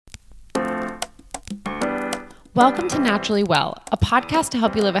Welcome to Naturally Well, a podcast to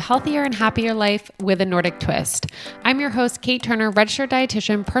help you live a healthier and happier life with a Nordic twist. I'm your host, Kate Turner, registered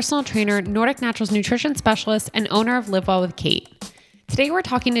dietitian, personal trainer, Nordic Naturals nutrition specialist, and owner of Live Well with Kate. Today we're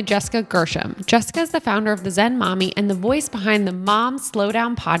talking to Jessica Gershom. Jessica is the founder of the Zen Mommy and the voice behind the Mom Slow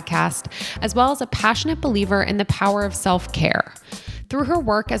Down podcast, as well as a passionate believer in the power of self-care. Through her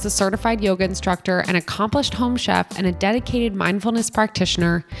work as a certified yoga instructor, an accomplished home chef, and a dedicated mindfulness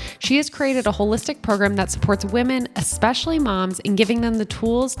practitioner, she has created a holistic program that supports women, especially moms, in giving them the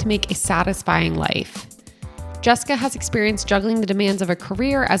tools to make a satisfying life. Jessica has experienced juggling the demands of a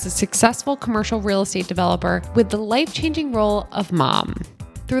career as a successful commercial real estate developer with the life-changing role of mom.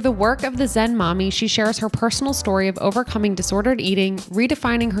 Through the work of the Zen Mommy, she shares her personal story of overcoming disordered eating,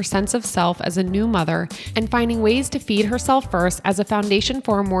 redefining her sense of self as a new mother, and finding ways to feed herself first as a foundation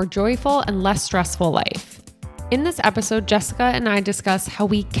for a more joyful and less stressful life. In this episode, Jessica and I discuss how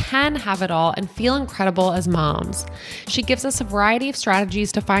we can have it all and feel incredible as moms. She gives us a variety of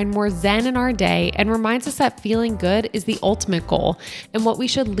strategies to find more zen in our day and reminds us that feeling good is the ultimate goal and what we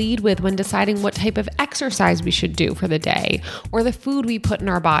should lead with when deciding what type of exercise we should do for the day or the food we put in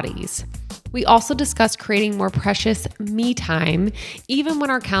our bodies. We also discuss creating more precious me time, even when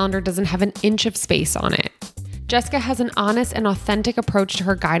our calendar doesn't have an inch of space on it. Jessica has an honest and authentic approach to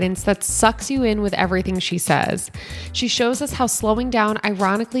her guidance that sucks you in with everything she says. She shows us how slowing down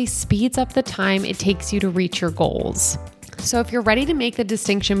ironically speeds up the time it takes you to reach your goals. So if you're ready to make the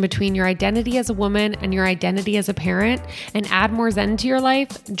distinction between your identity as a woman and your identity as a parent and add more zen to your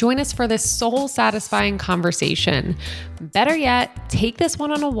life, join us for this soul-satisfying conversation. Better yet, take this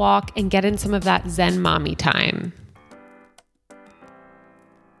one on a walk and get in some of that Zen mommy time.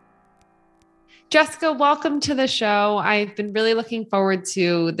 Jessica, welcome to the show. I've been really looking forward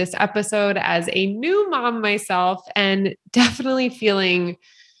to this episode as a new mom myself and definitely feeling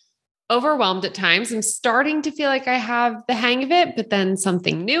overwhelmed at times. I'm starting to feel like I have the hang of it, but then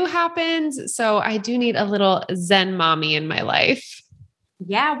something new happens. So I do need a little Zen mommy in my life.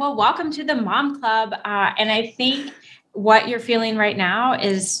 Yeah, well, welcome to the Mom Club. And I think what you're feeling right now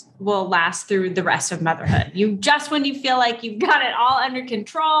will last through the rest of motherhood. When you feel like you've got it all under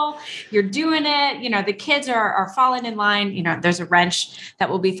control, you're doing it, the kids are falling in line, there's a wrench that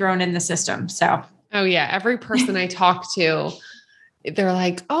will be thrown in the system. So, oh yeah. Every person I talk to, they're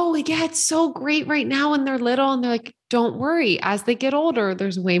like, oh yeah, it's so great right now when they're little. And they're like, don't worry. As they get older,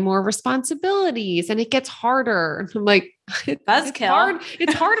 there's way more responsibilities and it gets harder. And I'm like, it's hard.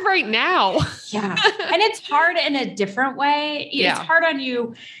 It's hard right now. Yeah. And it's hard in a different way. It's hard on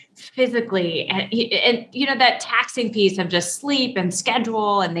you physically and that taxing piece of just sleep and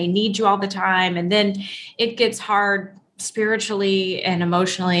schedule, and they need you all the time. And then it gets hard spiritually and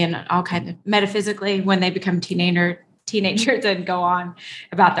emotionally and all kinds of metaphysically when they become teenagers and go on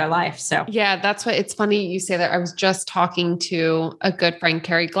about their life. So yeah, that's what it's funny you say that. I was just talking to a good friend,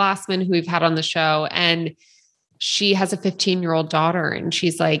 Carrie Glassman, who we've had on the show, and she has a 15-year-old daughter, and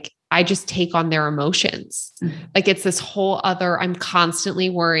she's like, I just take on their emotions. Mm-hmm. Like it's this whole other, I'm constantly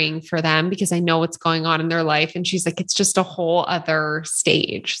worrying for them because I know what's going on in their life. And she's like, it's just a whole other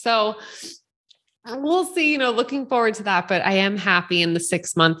stage. So we'll see, looking forward to that, but I am happy in the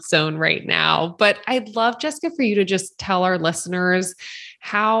 6-month zone right now. But I'd love, Jessica, for you to just tell our listeners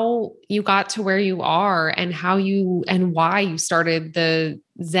how you got to where you are and why you started the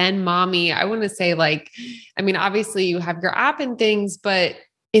Zen Mommy. I want to say obviously you have your app and things, but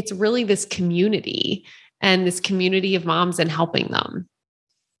it's really this community and this community of moms and helping them.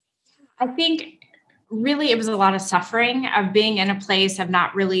 I think really it was a lot of suffering of being in a place of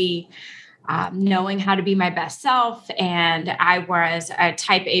not really knowing how to be my best self. And I was a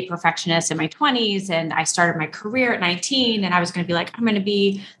type A perfectionist in my 20s. And I started my career at 19 and I was going to be like, I'm going to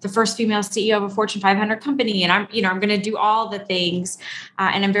be the first female CEO of a Fortune 500 company. And I'm going to do all the things.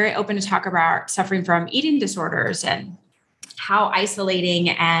 And I'm very open to talk about suffering from eating disorders and how isolating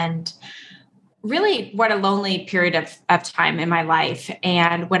and really what a lonely period of time in my life.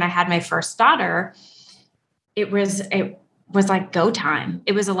 And when I had my first daughter, it was like go time.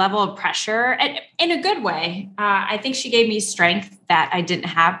 It was a level of pressure and in a good way. I think she gave me strength that I didn't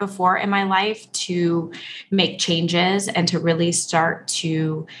have before in my life to make changes and to really start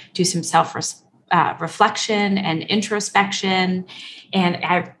to do some reflection and introspection.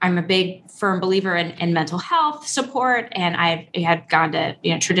 And I'm a big firm believer in mental health support. And I had gone to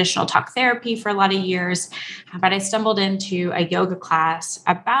traditional talk therapy for a lot of years, but I stumbled into a yoga class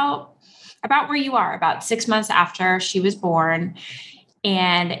about where you are, about 6 months after she was born.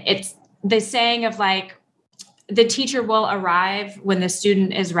 And it's the saying of the teacher will arrive when the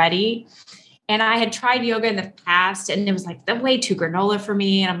student is ready. And I had tried yoga in the past and it was like way too granola for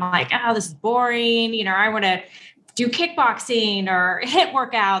me. And I'm like, oh, this is boring. I want to do kickboxing or HIIT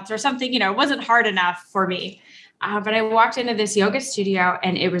workouts or something, it wasn't hard enough for me. But I walked into this yoga studio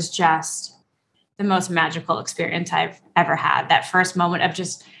and it was just the most magical experience I've ever had. That first moment of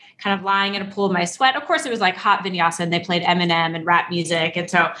just kind of lying in a pool of my sweat. Of course, it was like hot vinyasa and they played Eminem and rap music. And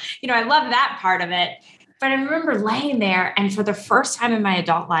so, I love that part of it. But I remember laying there and for the first time in my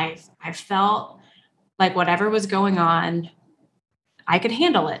adult life, I felt like whatever was going on, I could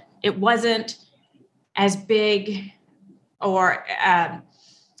handle it. It wasn't as big or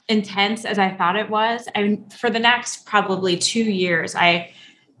intense as I thought it was. And for the next probably 2 years, I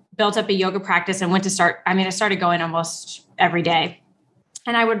built up a yoga practice and I started going almost every day.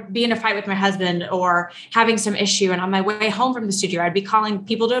 And I would be in a fight with my husband or having some issue. And on my way home from the studio, I'd be calling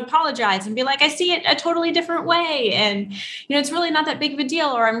people to apologize and be like, I see it a totally different way. And, it's really not that big of a deal,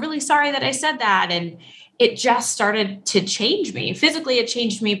 or I'm really sorry that I said that. And it just started to change me. Physically, it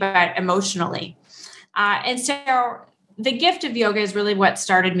changed me, but emotionally. And so the gift of yoga is really what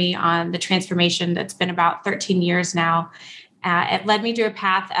started me on the transformation that's been about 13 years now. It led me to a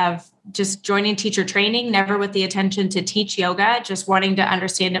path of just joining teacher training, never with the intention to teach yoga, just wanting to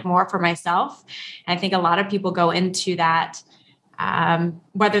understand it more for myself. And I think a lot of people go into that,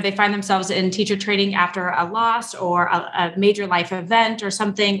 whether they find themselves in teacher training after a loss or a major life event or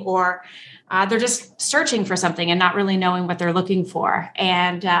something, or they're just searching for something and not really knowing what they're looking for.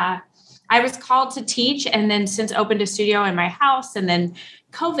 And I was called to teach and then since opened a studio in my house, and then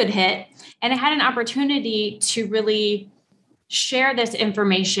COVID hit and I had an opportunity to really share this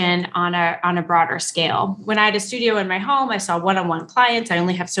information on a broader scale. When I had a studio in my home, I saw one-on-one clients. I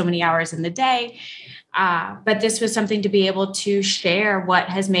only have so many hours in the day. But this was something to be able to share what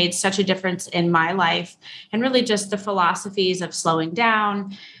has made such a difference in my life, and really just the philosophies of slowing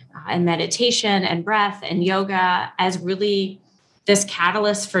down and meditation and breath and yoga as really this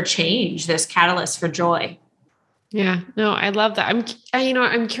catalyst for change, this catalyst for joy. Yeah, no, I love that.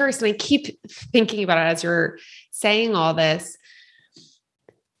 I'm curious, and I keep thinking about it as you're saying all this.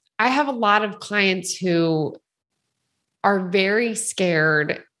 I have a lot of clients who are very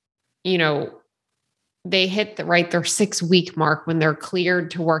scared. They hit their 6-week mark when they're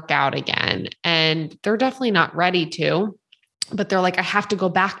cleared to work out again. And they're definitely not ready to, but they're like, I have to go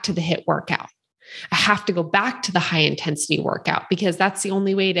back to the HIIT workout. I have to go back to the high intensity workout because that's the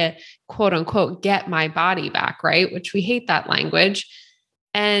only way to quote unquote, get my body back. Right. Which we hate that language.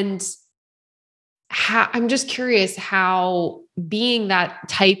 And I'm just curious how, being that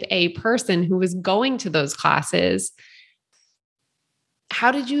type A person who was going to those classes,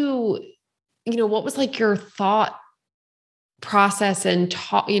 how did you, what was like your thought process and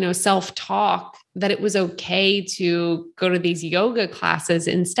talk, self-talk that it was okay to go to these yoga classes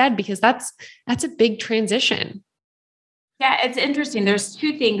instead? Because that's a big transition. Yeah, it's interesting. There's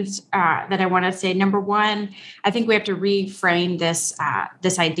two things that I want to say. Number one, I think we have to reframe this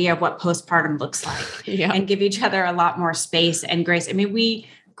idea of what postpartum looks like and give each other a lot more space and grace. I mean, we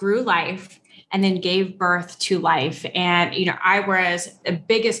grew life and then gave birth to life. And, I was the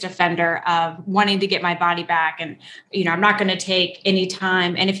biggest offender of wanting to get my body back. And, I'm not going to take any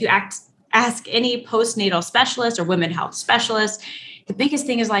time. And if you ask any postnatal specialist or women health specialist, the biggest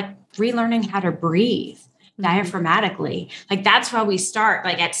thing is like relearning how to breathe diaphragmatically. Like that's how we start.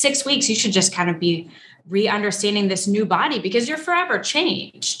 Like at 6 weeks, you should just kind of be re-understanding this new body because you're forever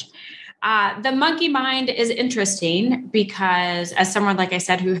changed. The monkey mind is interesting because as someone, like I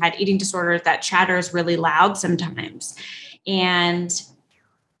said, who had eating disorders, that chatters really loud sometimes. And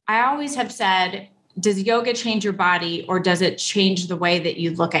I always have said, does yoga change your body or does it change the way that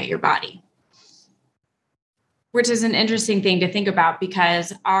you look at your body? Which is an interesting thing to think about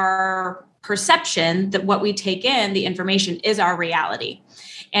because our perception, that what we take in, the information, is our reality.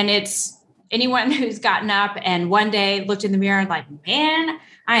 And it's anyone who's gotten up and one day looked in the mirror and like, man,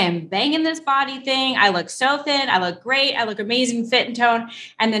 I am banging this body thing. I look so thin. I look great. I look amazing, fit and tone.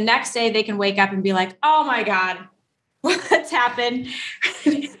 And the next day they can wake up and be like, oh my God, what's happened?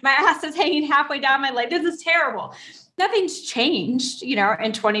 My ass is hanging halfway down my leg. This is terrible. Nothing's changed,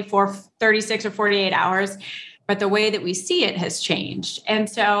 in 24, 36 or 48 hours, but the way that we see it has changed. And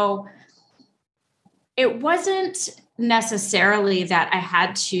so it wasn't necessarily that I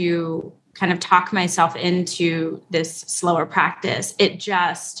had to kind of talk myself into this slower practice.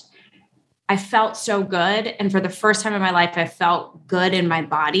 I felt so good. And for the first time in my life, I felt good in my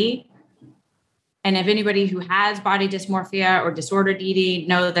body. And if anybody who has body dysmorphia or disordered eating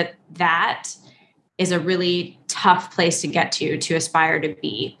know that is a really tough place to get to aspire to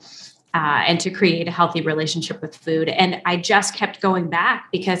be. and to create a healthy relationship with food. And I just kept going back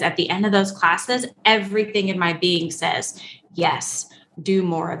because at the end of those classes, everything in my being says, yes, do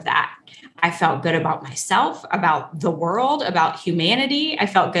more of that. I felt good about myself, about the world, about humanity. I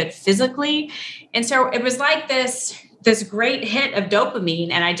felt good physically. And so it was like this great hit of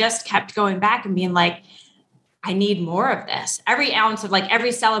dopamine. And I just kept going back and being like, I need more of this. Every ounce of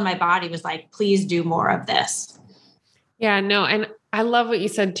every cell in my body was like, please do more of this. Yeah, no. And I love what you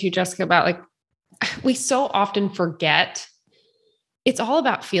said too, Jessica, about we so often forget it's all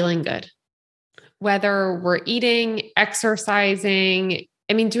about feeling good, whether we're eating, exercising,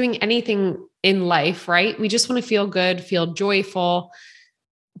 doing anything in life, right? We just want to feel good, feel joyful,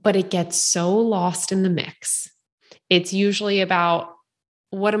 but it gets so lost in the mix. It's usually about,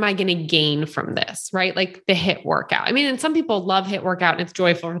 what am I going to gain from this? Right? Like the HIIT workout. And some people love HIIT workout and it's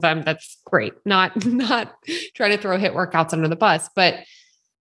joyful for them. That's great. Not trying to throw HIIT workouts under the bus, but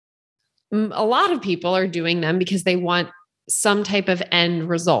a lot of people are doing them because they want some type of end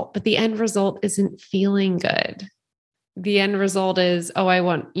result, but the end result isn't feeling good. The end result is, oh, I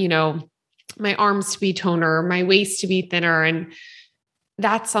want, my arms to be toner, my waist to be thinner. And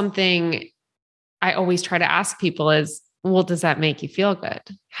that's something I always try to ask people is, well, does that make you feel good?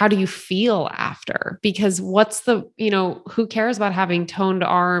 How do you feel after? Because what's who cares about having toned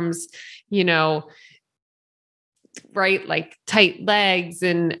arms, right? Like tight legs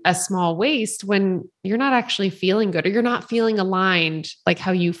and a small waist when you're not actually feeling good or you're not feeling aligned like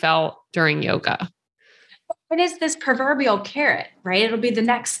how you felt during yoga. It is this proverbial carrot, right? It'll be the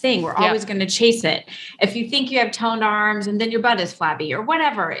next thing. We're always going to chase it. If you think you have toned arms and then your butt is flabby or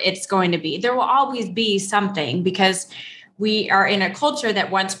whatever it's going to be, there will always be something because we are in a culture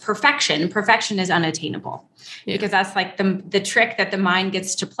that wants perfection. Perfection is unattainable because that's like the trick that the mind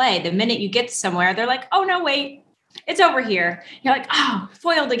gets to play. The minute you get somewhere, they're like, oh, no, wait, it's over here. You're like, oh,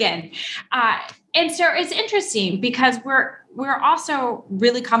 foiled again. And so it's interesting because we're also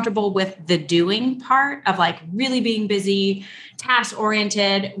really comfortable with the doing part of really being busy, task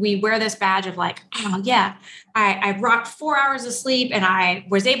oriented. We wear this badge of oh yeah, I rocked 4 hours of sleep and I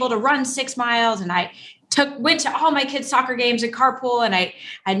was able to run 6 miles and I went to all my kids' soccer games and carpool and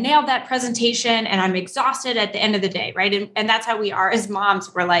I nailed that presentation and I'm exhausted at the end of the day, right? And that's how we are as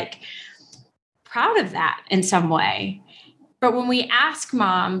moms. We're proud of that in some way. But when we ask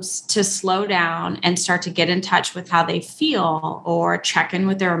moms to slow down and start to get in touch with how they feel or check in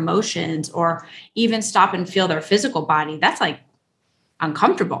with their emotions or even stop and feel their physical body, that's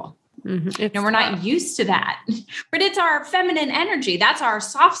uncomfortable. Mm-hmm. We're not used to that, but it's our feminine energy. That's our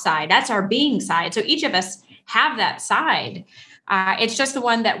soft side. That's our being side. So each of us have that side. It's just the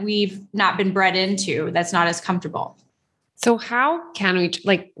one that we've not been bred into. That's not as comfortable. So how can we,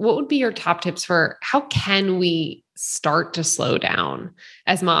 what would be your top tips for how can we start to slow down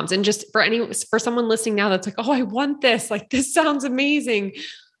as moms? And just for someone listening now, that's oh, I want this, this sounds amazing.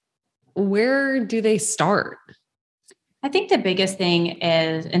 Where do they start? I think the biggest thing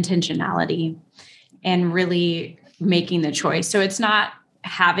is intentionality and really making the choice. So it's not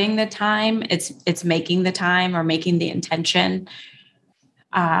having the time, it's making the time or making the intention.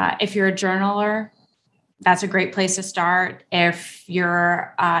 If you're a journaler, that's a great place to start. If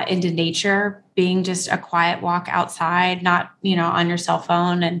you're into nature, being just a quiet walk outside, not, on your cell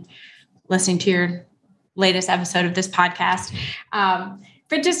phone and listening to your latest episode of this podcast.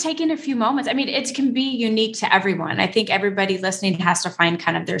 But just taking a few moments. It can be unique to everyone. I think everybody listening has to find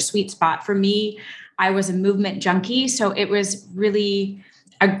kind of their sweet spot. For me, I was a movement junkie. So it was really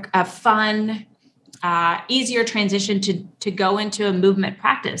a fun, easier transition to go into a movement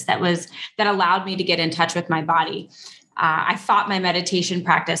practice that allowed me to get in touch with my body. I fought my meditation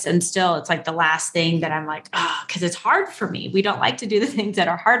practice and still it's the last thing that I'm because it's hard for me. We don't like to do the things that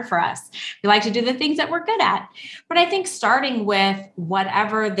are hard for us. We like to do the things that we're good at. But I think starting with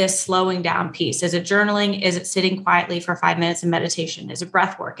whatever this slowing down piece, is it journaling? Is it sitting quietly for 5 minutes in meditation? Is it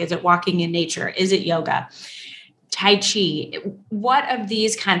breath work? Is it walking in nature? Is it yoga? Tai Chi? What of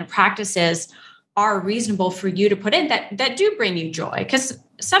these kind of practices are reasonable for you to put in that do bring you joy? Because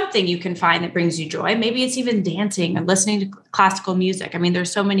something you can find that brings you joy. Maybe it's even dancing and listening to classical music.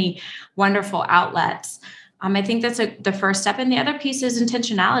 There's so many wonderful outlets. I think that's the first step. And the other piece is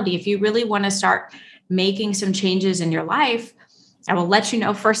intentionality. If you really want to start making some changes in your life, I will let you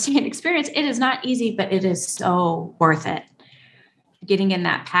know firsthand experience. It is not easy, but it is so worth it getting in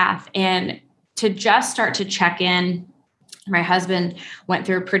that path and to just start to check in. My husband went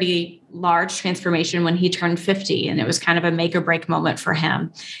through a pretty large transformation when he turned 50, and it was kind of a make or break moment for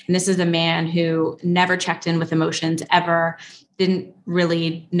him. And this is a man who never checked in with emotions ever, didn't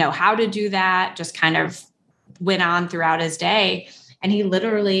really know how to do that, just kind of went on throughout his day. And he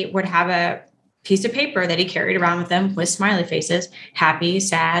literally would have a piece of paper that he carried around with him with smiley faces, happy,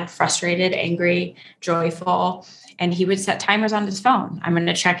 sad, frustrated, angry, joyful. And he would set timers on his phone. I'm going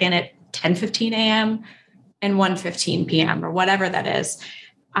to check in at 10:15 a.m. and 1:15 p.m. or whatever that is.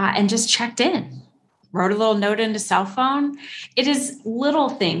 And just checked in, wrote a little note in his cell phone. It is little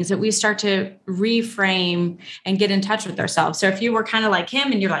things that we start to reframe and get in touch with ourselves. So if you were kind of like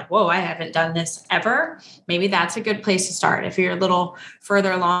him and you're like, whoa, I haven't done this ever, maybe that's a good place to start. If you're a little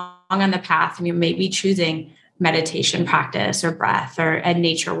further along on the path and you may be choosing meditation practice or breath or a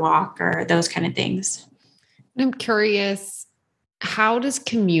nature walk or those kind of things. I'm curious, how does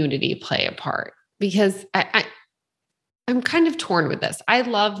community play a part? Because I'm kind of torn with this. I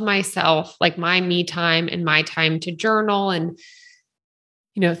love myself, like my me time and my time to journal and,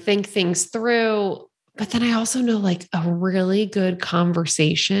 think things through. But then I also know like a really good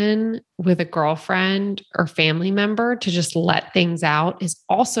conversation with a girlfriend or family member to just let things out is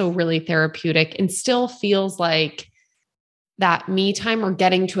also really therapeutic and still feels like that me time or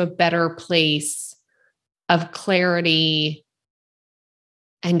getting to a better place of clarity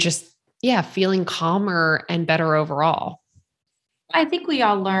and just, feeling calmer and better overall. I think we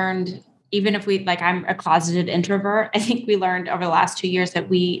all learned, even if I'm a closeted introvert, I think we learned over the last 2 years that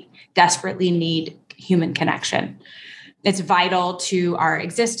we desperately need human connection. It's vital to our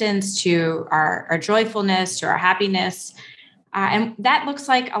existence, to our joyfulness, to our happiness. And that looks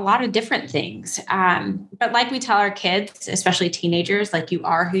like a lot of different things. But like we tell our kids, especially teenagers, like you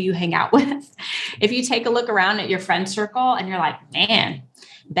are who you hang out with. If you take a look around at your friend circle and you're like, man,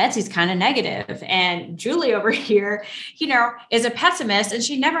 Betsy's kind of negative. And Julie over here, is a pessimist and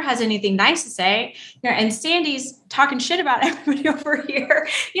she never has anything nice to say. And Sandy's talking shit about everybody over here.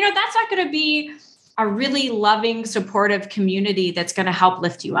 That's not going to be a really loving, supportive community that's going to help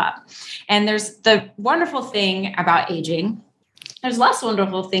lift you up. And there's the wonderful thing about aging. There's less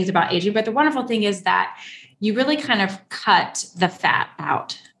wonderful things about aging, but the wonderful thing is that you really kind of cut the fat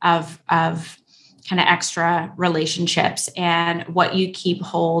out of kind of extra relationships, and what you keep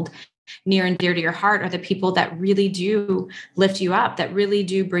hold near and dear to your heart are the people that really do lift you up, that really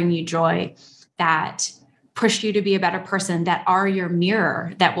do bring you joy, that push you to be a better person, that are your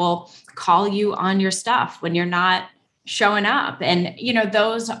mirror, that will call you on your stuff when you're not showing up. And,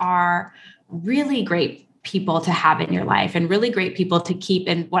 those are really great people to have in your life and really great people to keep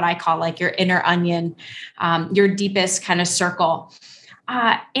in what I call like your inner onion, your deepest kind of circle.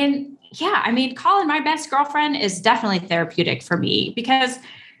 Calling my best girlfriend is definitely therapeutic for me because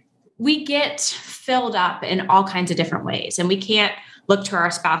we get filled up in all kinds of different ways. And we can't look to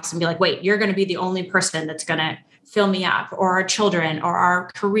our spouse and be like, wait, you're going to be the only person that's going to fill me up, or our children or our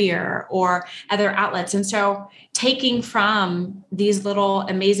career or other outlets. And so taking from these little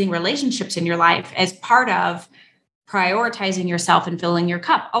amazing relationships in your life as part of prioritizing yourself and filling your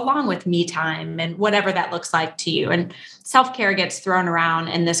cup along with me time and whatever that looks like to you. And self-care gets thrown around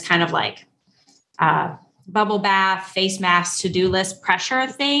in this kind of like bubble bath, face mask, to-do list pressure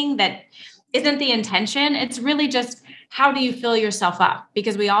thing that isn't the intention. It's really just, how do you fill yourself up?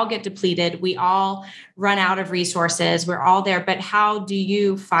 Because we all get depleted. We all run out of resources. We're all there. But how do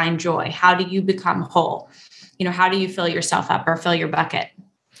you find joy? How do you become whole? How do you fill yourself up or fill your bucket?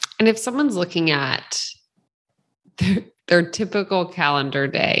 And if someone's looking at their typical calendar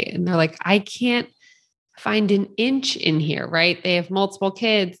day and they're like, I can't find an inch in here, right? They have multiple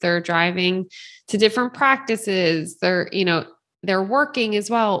kids. They're driving to different practices. They're working as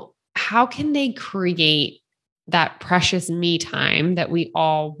well. How can they create that precious me time that we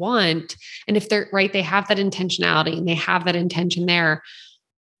all want? And if they're right, they have that intentionality and they have that intention there.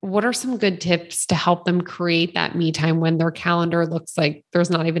 What are some good tips to help them create that me time when their calendar looks like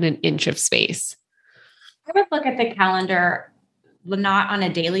there's not even an inch of space? I would look at the calendar not on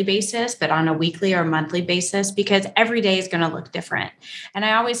a daily basis, but on a weekly or monthly basis, because every day is going to look different. And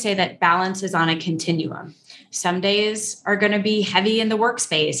I always say that balance is on a continuum. Some days are going to be heavy in the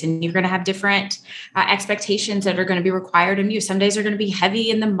workspace and you're going to have different expectations that are going to be required of you. Some days are going to be heavy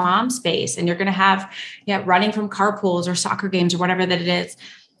in the mom space and you're going to have running from carpools or soccer games or whatever that it is.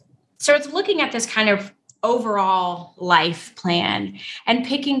 So it's looking at this kind of overall life plan and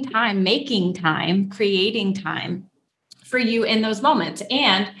picking time, making time, creating time for you in those moments.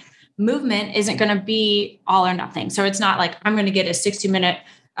 And movement isn't going to be all or nothing. So it's not like I'm going to get a 60-minute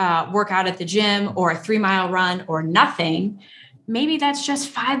workout at the gym or a 3-mile run or nothing. Maybe that's just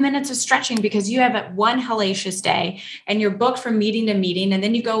 5 minutes of stretching because you have one hellacious day and you're booked from meeting to meeting, and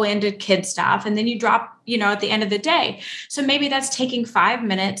then you go into kid stuff and then you drop, at the end of the day. So maybe that's taking 5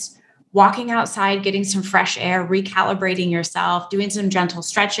 minutes, walking outside, getting some fresh air, recalibrating yourself, doing some gentle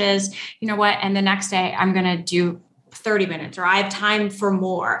stretches. You know what? And the next day I'm going to do 30 minutes, or I have time for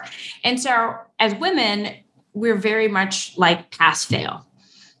more. And so as women, we're very much like pass fail.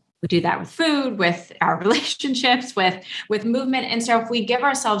 We do that with food, with our relationships, with movement. And so if we give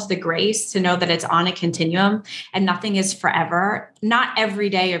ourselves the grace to know that it's on a continuum and nothing is forever, not every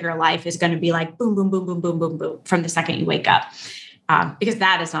day of your life is going to be like boom, boom, boom, boom, boom, boom, boom from the second you wake up. Because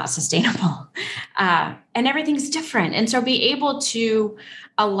that is not sustainable. And everything's different. And so be able to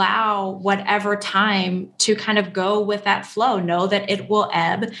allow whatever time to kind of go with that flow. Know that it will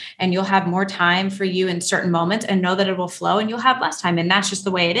ebb and you'll have more time for you in certain moments, and know that it will flow and you'll have less time. And that's just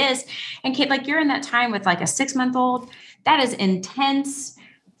the way it is. And Kate, like, you're in that time with like a 6-month-old. That is intense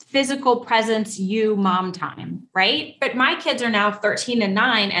physical presence, you mom time, right? But my kids are now 13 and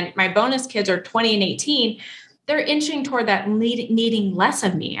 9, and my bonus kids are 20 and 18. They're inching toward that needing less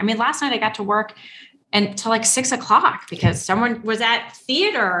of me. I mean, last night I got to work until like 6 o'clock because someone was at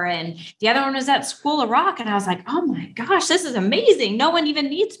theater and the other one was at School of Rock. And I was like, oh my gosh, this is amazing. No one even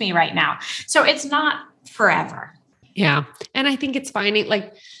needs me right now. So it's not forever. Yeah. And I think it's finding,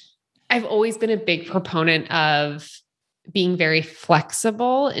 like, I've always been a big proponent of being very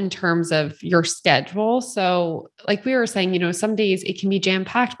flexible in terms of your schedule. So like we were saying, some days it can be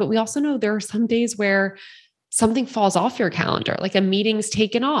jam-packed, but we also know there are some days where something falls off your calendar, like a meeting's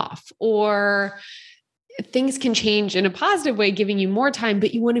taken off, or things can change in a positive way, giving you more time,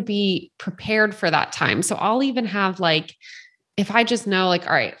 but you want to be prepared for that time. So I'll even have like, if I just know like,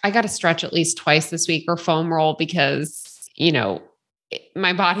 all right, I got to stretch at least twice this week or foam roll because,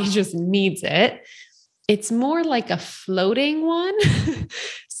 my body just needs it. It's more like a floating one.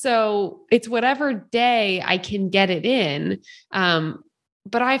 So it's whatever day I can get it in.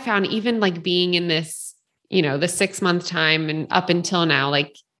 But I found even like being in this, the 6-month time and up until now,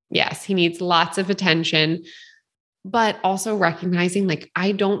 like, yes, he needs lots of attention, but also recognizing like,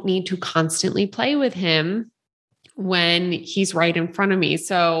 I don't need to constantly play with him when he's right in front of me.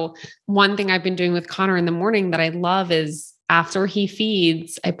 So one thing I've been doing with Connor in the morning that I love is after he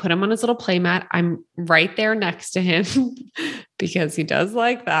feeds, I put him on his little play mat. I'm right there next to him because he does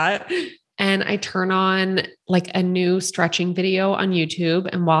like that. And I turn on like a new stretching video on YouTube.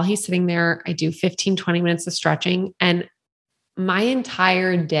 And while he's sitting there, I do 15, 20 minutes of stretching, and my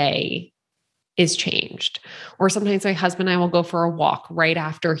entire day is changed. Or sometimes my husband and I will go for a walk right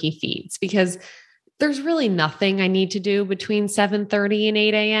after he feeds because there's really nothing I need to do between 7:30 and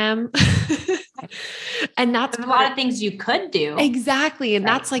 8 a.m. And that's a lot of things you could do. Exactly. And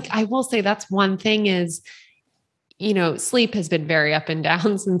that's like, I will say that's one thing is, sleep has been very up and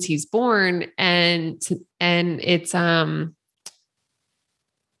down since he's born. And it's something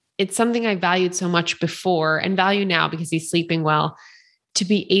I valued so much before and value now because he's sleeping well, to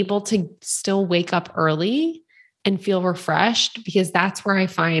be able to still wake up early and feel refreshed, because that's where I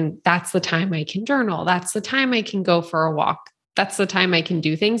find that's the time I can journal. That's the time I can go for a walk. That's the time I can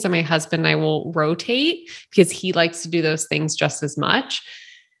do things. And my husband and I will rotate because he likes to do those things just as much.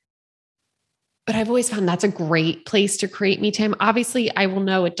 But I've always found that's a great place to create me time. Obviously, I will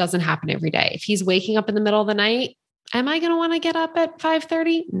know it doesn't happen every day. If he's waking up in the middle of the night, am I going to want to get up at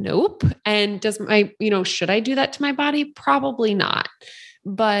 5:30? Nope. And should I do that to my body? Probably not.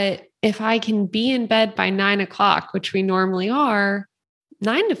 But if I can be in bed by 9 o'clock, which we normally are,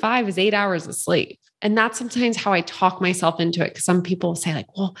 9 to 5 is 8 hours of sleep. And that's sometimes how I talk myself into it. Cause some people say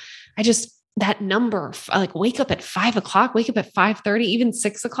like, well, that number, I like wake up at 5 o'clock, wake up at 5:30, even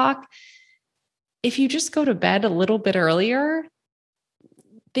 6 o'clock. If you just go to bed a little bit earlier,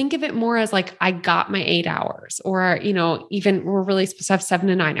 think of it more as like, I got my 8 hours, or, even we're really supposed to have 7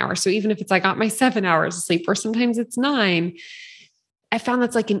 to 9 hours. So even if it's, I got my 7 hours of sleep, or sometimes it's 9, I found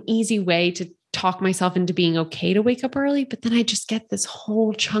that's like an easy way to talk myself into being okay to wake up early. But then I just get this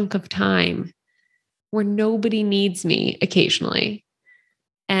whole chunk of time where nobody needs me occasionally.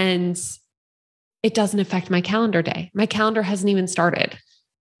 And it doesn't affect my calendar day. My calendar hasn't even started.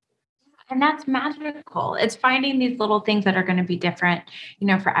 And that's magical. It's finding these little things that are going to be different,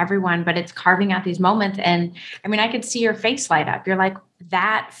 for everyone, but it's carving out these moments. And I mean, I could see your face light up. You're like,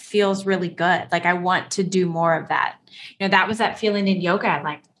 that feels really good. Like, I want to do more of that. That was that feeling in yoga.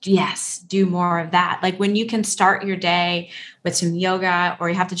 Like, yes, do more of that. Like when you can start your day with some yoga, or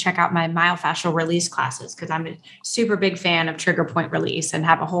you have to check out my myofascial release classes, because I'm a super big fan of trigger point release and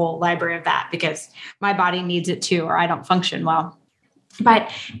have a whole library of that because my body needs it too, or I don't function well.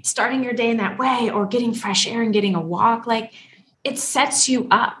 But starting your day in that way, or getting fresh air and getting a walk, like it sets you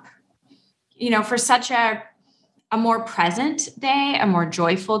up, for such a more present day, a more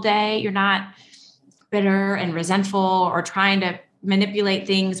joyful day. You're not bitter and resentful or trying to manipulate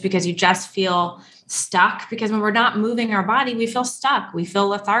things because you just feel stuck. Because when we're not moving our body, we feel stuck. We feel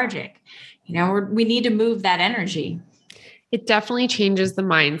lethargic. we need to move that energy. It definitely changes the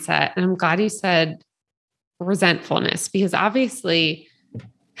mindset. And I'm glad you said resentfulness, because obviously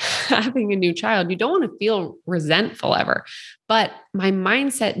having a new child, you don't want to feel resentful ever. But my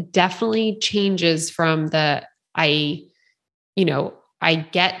mindset definitely changes from I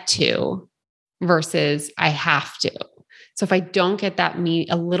get to versus I have to. So if I don't get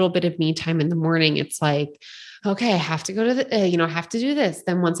a little bit of me time in the morning, it's like, okay, I have to go to I have to do this.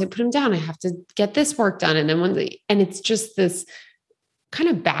 Then once I put him down, I have to get this work done. And then and it's just this kind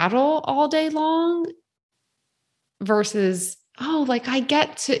of battle all day long versus, I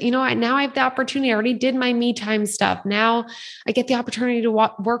get to, now I have the opportunity. I already did my me time stuff. Now I get the opportunity to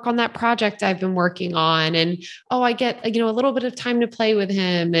work on that project I've been working on. And, I get, a little bit of time to play with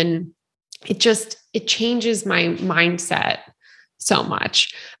him. And it changes my mindset so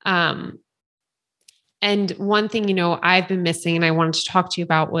much. And one thing, I've been missing and I wanted to talk to you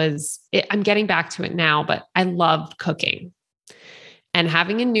about I'm getting back to it now, but I love cooking. And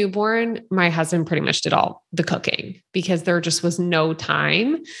having a newborn, my husband pretty much did all the cooking because there just was no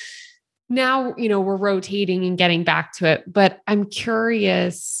time. Now, we're rotating and getting back to it, but I'm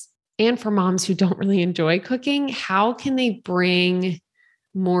curious, and for moms who don't really enjoy cooking, how can they bring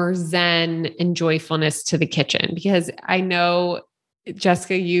more zen and joyfulness to the kitchen? Because I know,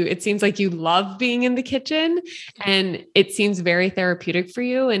 Jessica, it seems like you love being in the kitchen and it seems very therapeutic for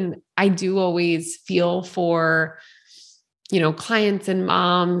you. And I do always feel for, clients and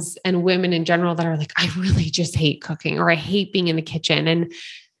moms and women in general that are like, I really just hate cooking or I hate being in the kitchen. And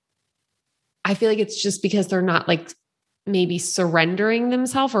I feel like it's just because they're not maybe surrendering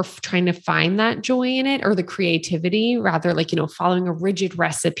themselves or trying to find that joy in it or the creativity, rather following a rigid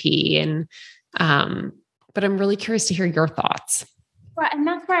recipe. And, but I'm really curious to hear your thoughts. Well, and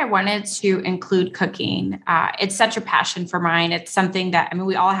that's why I wanted to include cooking. It's such a passion for mine. It's something that,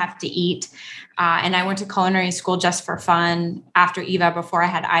 we all have to eat. And I went to culinary school just for fun after Eva, before I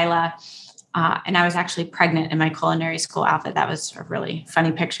had Isla. And I was actually pregnant in my culinary school outfit. That was a really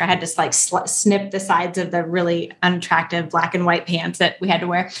funny picture. I had to snip the sides of the really unattractive black and white pants that we had to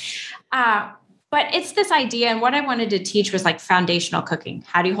wear. But it's this idea. And what I wanted to teach was foundational cooking.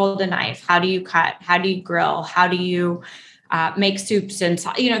 How do you hold a knife? How do you cut? How do you grill? How do you make soups? And,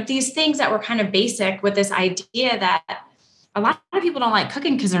 these things that were kind of basic, with this idea that a lot of people don't like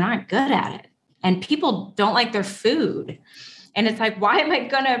cooking because they're not good at it. And people don't like their food. And it's like, why am I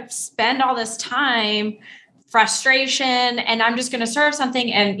going to spend all this time, frustration, and I'm just going to serve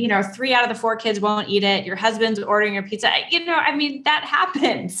something and, 3 out of the 4 kids won't eat it. Your husband's ordering your pizza. That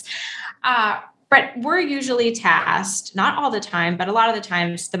happens. But we're usually tasked, not all the time, but a lot of the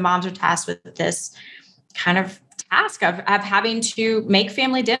times the moms are tasked with this kind of task of having to make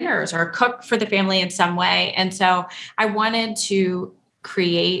family dinners or cook for the family in some way. And so I wanted to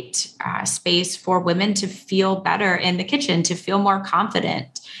create space for women to feel better in the kitchen, to feel more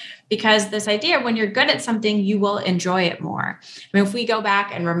confident. Because this idea, when you're good at something, you will enjoy it more. If we go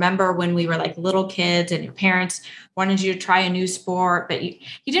back and remember when we were little kids and your parents wanted you to try a new sport, but you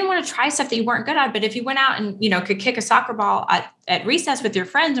didn't want to try stuff that you weren't good at. But if you went out and, could kick a soccer ball at recess with your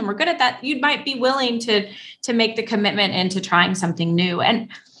friends and were good at that, you might be willing to make the commitment into trying something new. And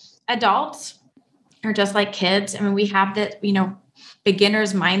adults are just like kids. We have that,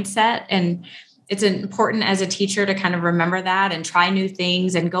 beginner's mindset. And it's important as a teacher to kind of remember that and try new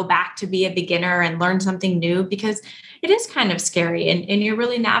things and go back to be a beginner and learn something new, because it is kind of scary and you're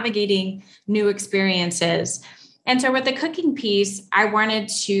really navigating new experiences. And so with the cooking piece, I wanted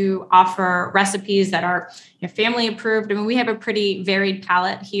to offer recipes that are family approved. We have a pretty varied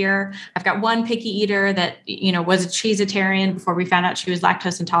palate here. I've got one picky eater that, was a cheesetarian before we found out she was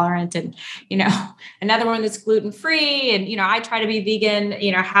lactose intolerant, and, another one that's gluten-free. And, I try to be vegan,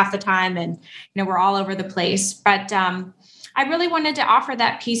 half the time, and, we're all over the place. But I really wanted to offer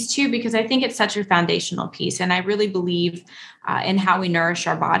that piece too, because I think it's such a foundational piece. And I really believe in how we nourish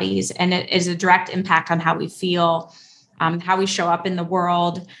our bodies, and it is a direct impact on how we feel, how we show up in the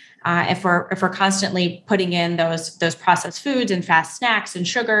world. If we're constantly putting in those processed foods and fast snacks and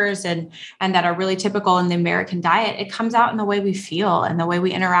sugars and that are really typical in the American diet, it comes out in the way we feel and the way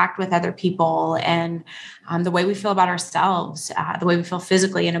we interact with other people and the way we feel about ourselves, the way we feel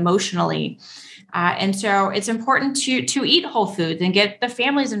physically and emotionally. And so it's important to eat whole foods and get the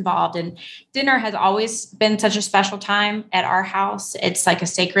families involved. And dinner has always been such a special time at our house. It's like a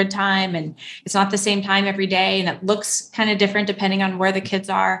sacred time, and it's not the same time every day. And it looks kind of different depending on where the kids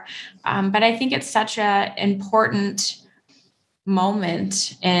are. But I think it's such an important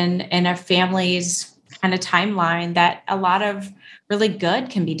moment in a family's kind of timeline that a lot of really good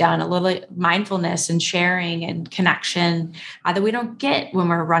can be done, a little mindfulness and sharing and connection that we don't get when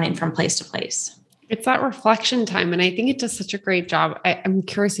we're running from place to place. It's that reflection time. And I think it does such a great job. I'm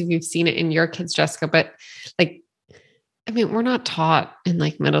curious if you've seen it in your kids, Jessica, but like, I mean, we're not taught in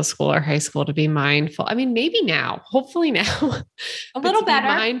like middle school or high school to be mindful. I mean, maybe now, hopefully now, a little better.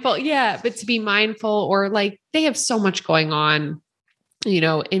 Mindful. Yeah. But to be mindful, or like they have so much going on,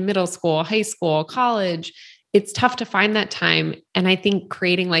 in middle school, high school, college, it's tough to find that time. And I think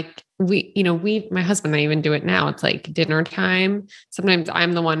creating like my husband and I even do it now. It's like dinner time. Sometimes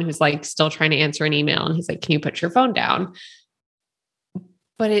I'm the one who's like still trying to answer an email and he's like, can you put your phone down?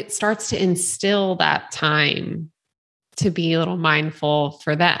 But it starts to instill that time to be a little mindful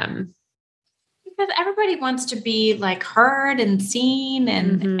for them. Because everybody wants to be like heard and seen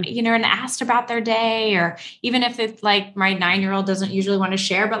and, and asked about their day, or even if it's like my 9-year-old doesn't usually want to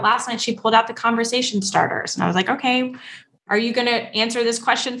share, but last night she pulled out the conversation starters and I was like, okay, are you going to answer this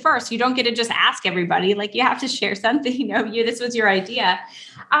question first? You don't get to just ask everybody. Like you have to share something, this was your idea.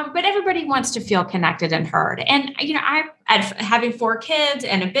 But everybody wants to feel connected and heard. And, having 4 kids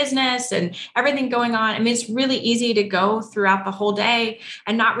and a business and everything going on, I mean, it's really easy to go throughout the whole day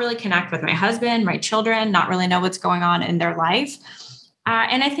and not really connect with my husband, my children, not really know what's going on in their life.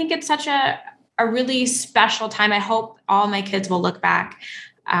 And I think it's such a really special time. I hope all my kids will look back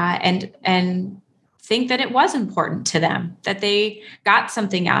and think that it was important to them, that they got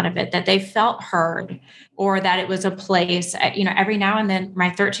something out of it, that they felt heard, or that it was a place, every now and then my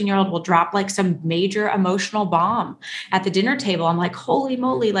 13-year-old will drop like some major emotional bomb at the dinner table. I'm like, holy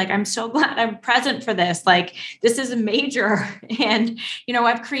moly, like, I'm so glad I'm present for this. Like, this is a major. And,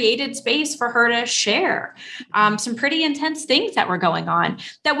 I've created space for her to share some pretty intense things that were going on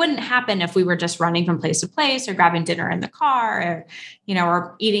that wouldn't happen if we were just running from place to place or grabbing dinner in the car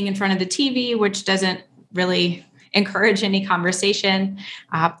or eating in front of the TV, which doesn't really encourage any conversation,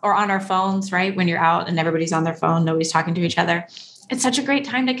 or on our phones, right? When you're out and everybody's on their phone, nobody's talking to each other. It's such a great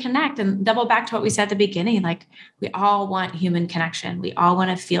time to connect and double back to what we said at the beginning. Like, we all want human connection. We all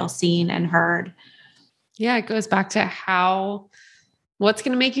want to feel seen and heard. Yeah. It goes back to what's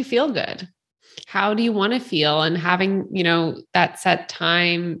going to make you feel good? How do you want to feel? And having, that set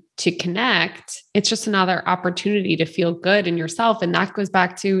time to connect, it's just another opportunity to feel good in yourself. And that goes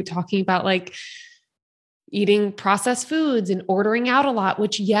back to talking about like eating processed foods and ordering out a lot,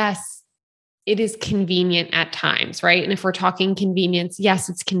 which, yes, it is convenient at times, right? And if we're talking convenience, yes,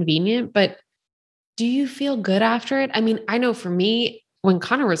 it's convenient, but do you feel good after it? I mean, I know for me, when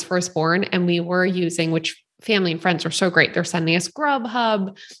Connor was first born and we were using, which family and friends were so great, they're sending us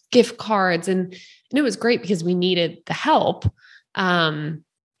Grubhub gift cards, and it was great because we needed the help.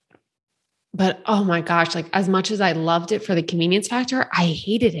 But oh my gosh, like as much as I loved it for the convenience factor, I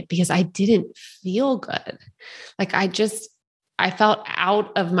hated it because I didn't feel good. Like I felt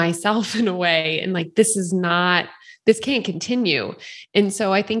out of myself in a way. And like, this can't continue. And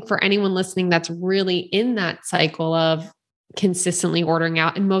so I think for anyone listening that's really in that cycle of consistently ordering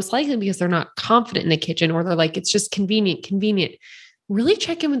out, and most likely because they're not confident in the kitchen, or they're like, it's just convenient, really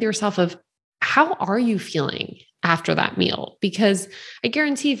check in with yourself of how are you feeling after that meal? Because I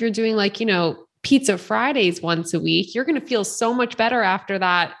guarantee if you're doing like, pizza Fridays once a week, you're going to feel so much better after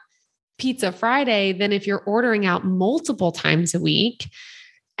that pizza Friday than if you're ordering out multiple times a week.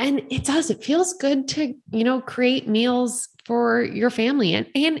 And it feels good to, create meals for your family. And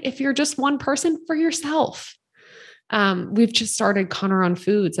if you're just one person, for yourself. We've just started Connor on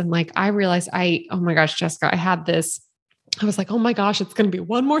Foods. And like, I realized oh my gosh, Jessica, I was like, oh my gosh, it's going to be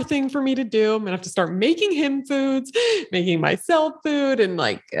one more thing for me to do. I'm going to have to start making him foods, making myself food. And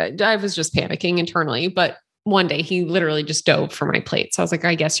like, I was just panicking internally, but one day he literally just dove for my plate. So I was like,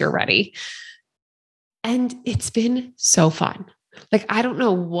 I guess you're ready. And it's been so fun. Like, I don't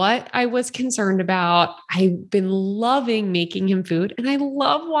know what I was concerned about. I've been loving making him food and I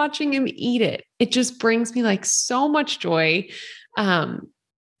love watching him eat it. It just brings me like so much joy.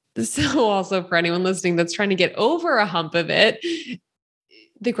 So also for anyone listening that's trying to get over a hump of it,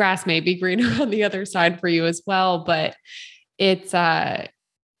 the grass may be greener on the other side for you as well, but it's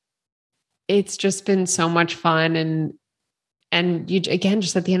just been so much fun. And you, again,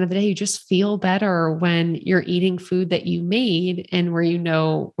 just at the end of the day, you just feel better when you're eating food that you made and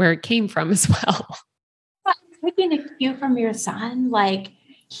where it came from as well. Taking a cue from your son, like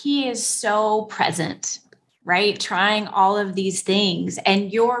he is so present, right? Trying all of these things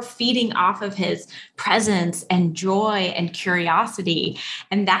and you're feeding off of his presence and joy and curiosity.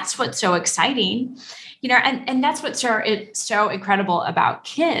 And that's what's so exciting, and that's what's so incredible about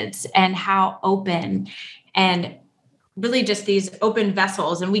kids and how open and really just these open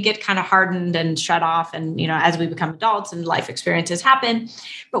vessels, and we get kind of hardened and shut off. And, as we become adults and life experiences happen,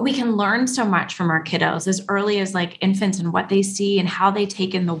 but we can learn so much from our kiddos as early as like infants, and what they see and how they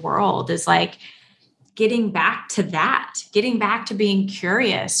take in the world is like getting back to that, getting back to being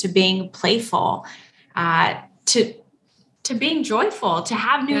curious, to being playful, to being joyful, to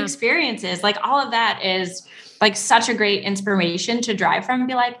have new experiences. Like all of that is like such a great inspiration to drive from and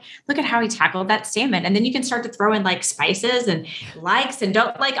be like, look at how he tackled that salmon. And then you can start to throw in like spices and likes and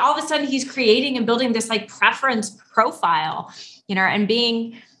don't, like, all of a sudden he's creating and building this like preference profile, and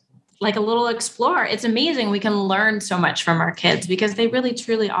being like a little explorer. It's amazing. We can learn so much from our kids because they really,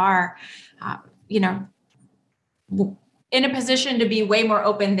 truly are, in a position to be way more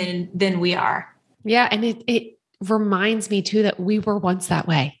open than we are. Yeah. And it reminds me too, that we were once that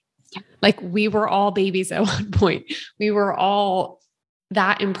way. Like we were all babies at one point. We were all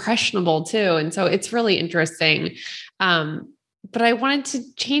that impressionable too. And so it's really interesting. But I wanted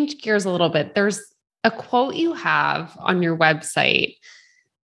to change gears a little bit. There's a quote you have on your website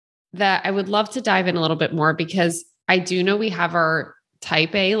that I would love to dive in a little bit more, because I do know we have our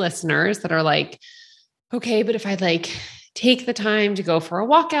type A listeners that are like, okay, but if I like take the time to go for a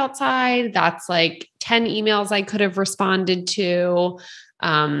walk outside, that's like 10 emails I could have responded to.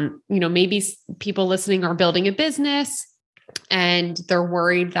 Maybe people listening are building a business and they're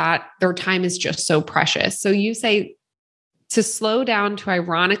worried that their time is just so precious. So you say to slow down, to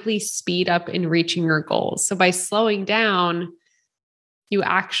ironically speed up in reaching your goals. So by slowing down, you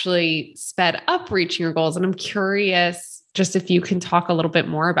actually sped up reaching your goals. And I'm curious just if you can talk a little bit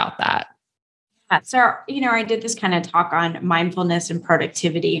more about that. So, I did this kind of talk on mindfulness and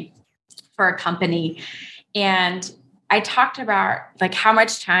productivity for a company. And I talked about like how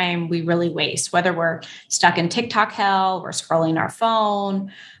much time we really waste, whether we're stuck in TikTok hell, we're scrolling our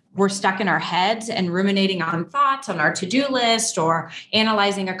phone, we're stuck in our heads and ruminating on thoughts on our to-do list, or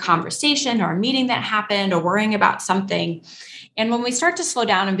analyzing a conversation or a meeting that happened, or worrying about something. And when we start to slow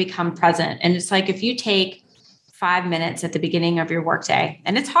down and become present, and it's like, if you take 5 minutes at the beginning of your workday,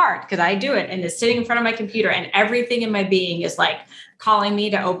 and it's hard because I do it and it's sitting in front of my computer and everything in my being is like calling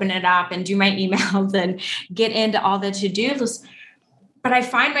me to open it up and do my emails and get into all the to-dos. But I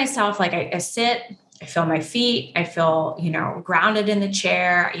find myself like, I sit, I feel my feet, I feel, grounded in the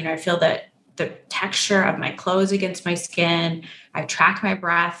chair, I feel the texture of my clothes against my skin. I track my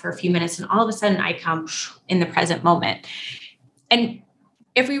breath for a few minutes, and all of a sudden I come in the present moment. And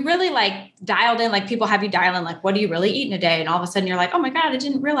if we really like dialed in, like people have you dial in, like, what do you really eat in a day? And all of a sudden you're like, oh my God, I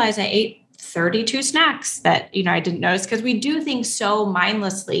didn't realize I ate 32 snacks that, I didn't notice, because we do things so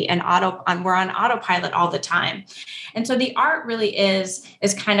mindlessly and we're on autopilot all the time. And so the art really is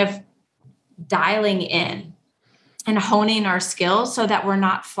kind of dialing in and honing our skills so that we're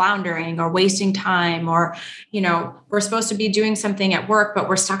not floundering or wasting time, or, we're supposed to be doing something at work, but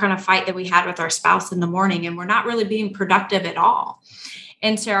we're stuck on a fight that we had with our spouse in the morning and we're not really being productive at all.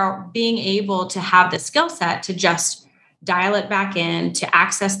 And so being able to have the skill set to just dial it back in, to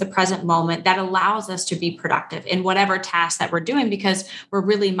access the present moment, that allows us to be productive in whatever task that we're doing, because we're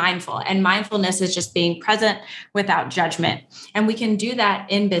really mindful. And mindfulness is just being present without judgment. And we can do that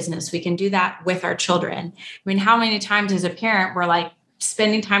in business. We can do that with our children. I mean, how many times as a parent, we're like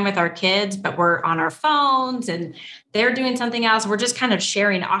spending time with our kids, but we're on our phones and they're doing something else. We're just kind of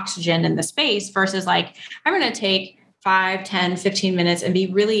sharing oxygen in the space versus like, I'm going to take 5, 10, 15 minutes and be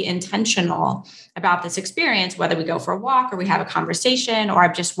really intentional about this experience, whether we go for a walk or we have a conversation, or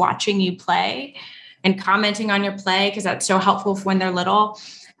I'm just watching you play and commenting on your play, because that's so helpful for when they're little,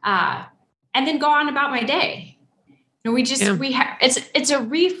 and then go on about my day. It's a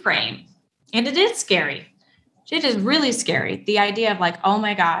reframe, and it is scary. It is really scary. The idea of like, oh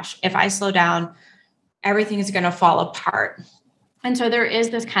my gosh, if I slow down, everything is going to fall apart. And so there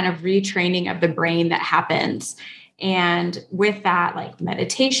is this kind of retraining of the brain that happens. And with that, like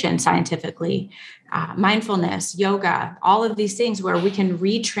meditation scientifically, mindfulness, yoga, all of these things where we can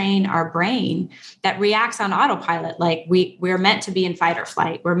retrain our brain that reacts on autopilot. Like we're meant to be in fight or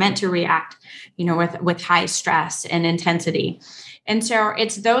flight. We're meant to react, with high stress and intensity. And so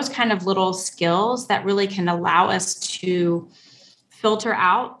it's those kind of little skills that really can allow us to filter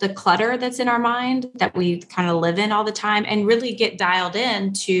out the clutter that's in our mind that we kind of live in all the time, and really get dialed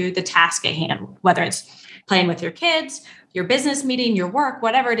in to the task at hand, whether it's playing with your kids, your business meeting, your work,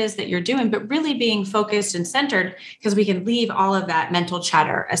 whatever it is that you're doing, but really being focused and centered, because we can leave all of that mental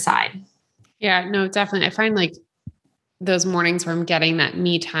chatter aside. Yeah, no, definitely. I find like those mornings where I'm getting that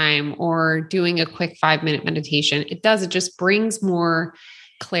me time or doing a quick 5-minute meditation, it just brings more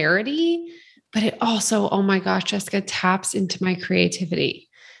clarity, but it also, oh my gosh, Jessica, taps into my creativity.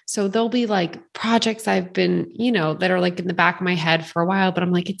 So there'll be like projects I've been, that are like in the back of my head for a while, but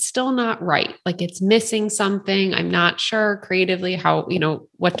I'm like, it's still not right. Like it's missing something. I'm not sure creatively how,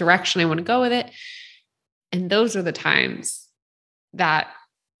 what direction I want to go with it. And those are the times that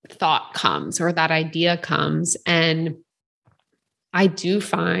thought comes or that idea comes. And I do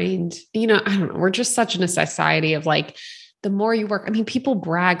find, I don't know, we're just such in a society of like, the more you work, I mean, people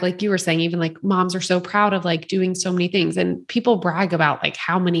brag, like you were saying, even like moms are so proud of like doing so many things, and people brag about like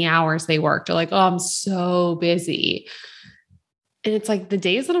how many hours they worked. They're like, oh, I'm so busy. And it's like the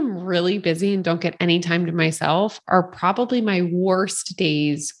days that I'm really busy and don't get any time to myself are probably my worst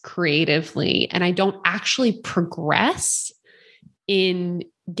days creatively. And I don't actually progress in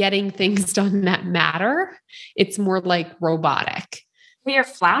getting things done that matter. It's more like robotic. We are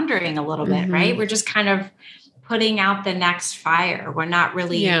floundering a little bit, right? We're just kind of putting out the next fire. We're not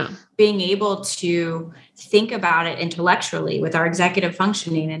really being able to think about it intellectually with our executive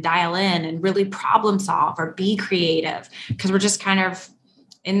functioning and dial in and really problem solve or be creative, because we're just kind of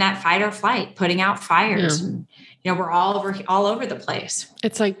in that fight or flight, putting out fires. And, we're all over the place.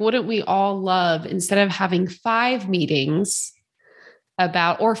 It's like, wouldn't we all love, instead of having 5 meetings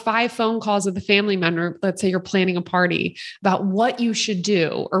or 5 phone calls with a family member, let's say you're planning a party, about what you should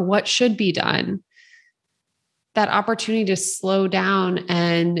do or what should be done, that opportunity to slow down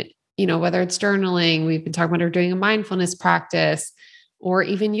and, whether it's journaling, we've been talking about, or doing a mindfulness practice or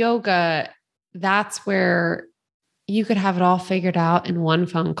even yoga, that's where you could have it all figured out in one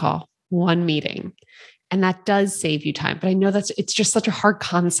phone call, one meeting. And that does save you time. But I know it's just such a hard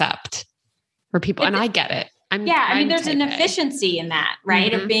concept for people. And I get it. There's an efficiency in that,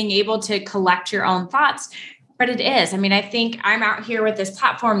 right? Of being able to collect your own thoughts. But it is. I think I'm out here with this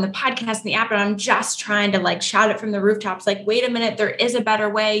platform, the podcast and the app, and I'm just trying to like shout it from the rooftops. Like, wait a minute, there is a better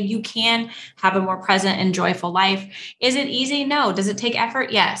way. You can have a more present and joyful life. Is it easy? No. Does it take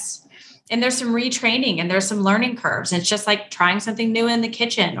effort? Yes. And there's some retraining and there's some learning curves. It's just like trying something new in the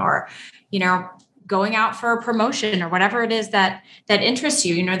kitchen or, going out for a promotion or whatever it is that interests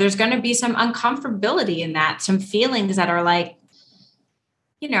you. There's going to be some uncomfortability in that, some feelings that are like,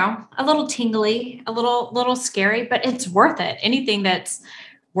 a little tingly, a little scary, but it's worth it. Anything that's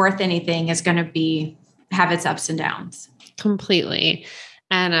worth anything is going to have its ups and downs. Completely.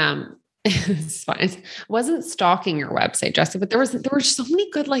 And, it's fine. I wasn't stalking your website, Jessica, but there were so many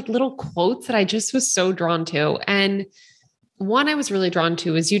good, like little quotes that I just was so drawn to. And one I was really drawn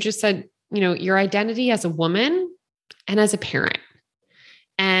to is you just said, your identity as a woman and as a parent,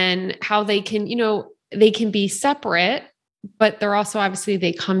 and how they can, they can be separate, but they're also, obviously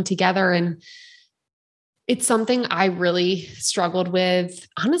they come together. And it's something I really struggled with,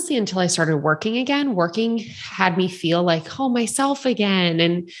 honestly, until I started working again. Working had me feel like, myself again.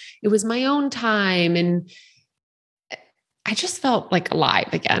 And it was my own time. And I just felt like alive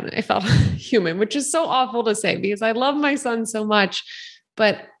again. I felt human, which is so awful to say because I love my son so much,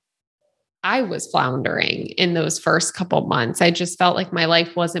 but I was floundering in those first couple months. I just felt like my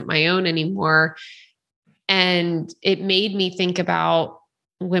life wasn't my own anymore. And it made me think about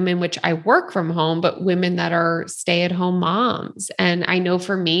women, which I work from home, but women that are stay-at-home moms. And I know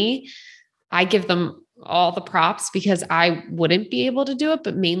for me, I give them all the props because I wouldn't be able to do it,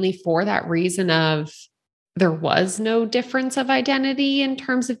 but mainly for that reason of there was no difference of identity in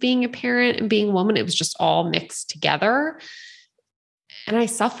terms of being a parent and being a woman. It was just all mixed together. And I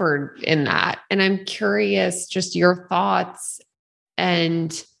suffered in that. And I'm curious, just your thoughts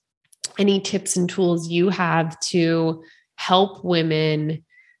and any tips and tools you have to help women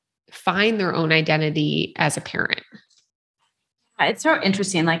find their own identity as a parent. It's so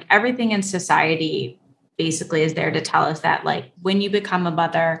interesting. Like everything in society basically is there to tell us that like when you become a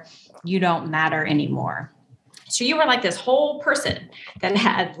mother, you don't matter anymore. So you were like this whole person that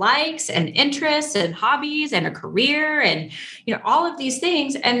had likes and interests and hobbies and a career and, all of these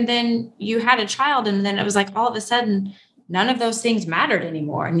things. And then you had a child and then it was like all of a sudden, none of those things mattered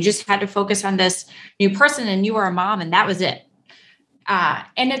anymore. And you just had to focus on this new person and you were a mom and that was it.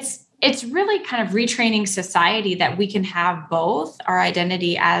 And it's really kind of retraining society that we can have both our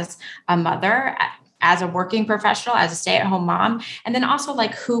identity as a mother, as a working professional, as a stay-at-home mom, and then also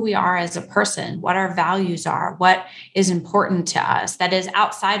like who we are as a person, what our values are, what is important to us that is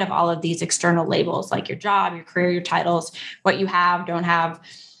outside of all of these external labels, like your job, your career, your titles, what you have, don't have,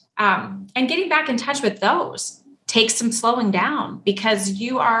 and getting back in touch with those takes some slowing down because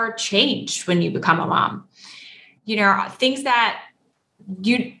you are changed when you become a mom. Things that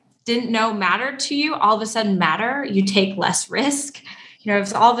you didn't know mattered to you all of a sudden matter. You take less risk.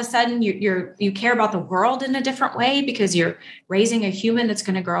 If all of a sudden you care about the world in a different way because you're raising a human that's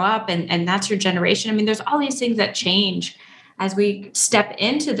going to grow up and that's your generation. I mean, there's all these things that change as we step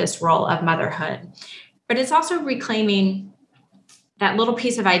into this role of motherhood. But it's also reclaiming that little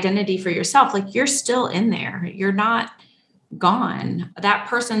piece of identity for yourself. Like, you're still in there. You're not gone. That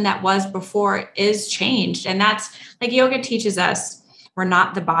person that was before is changed. And that's like yoga teaches us, we're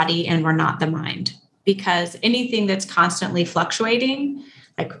not the body and we're not the mind, because anything that's constantly fluctuating,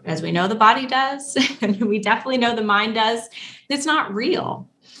 like as we know the body does, and we definitely know the mind does, it's not real.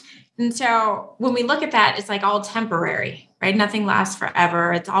 And so when we look at that, it's like all temporary, right? Nothing lasts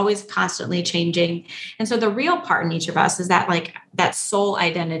forever. It's always constantly changing. And so the real part in each of us is that, like, that soul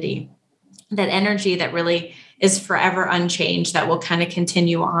identity, that energy that really is forever unchanged, that will kind of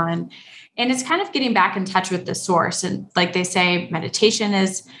continue on. And it's kind of getting back in touch with the source. And like they say, meditation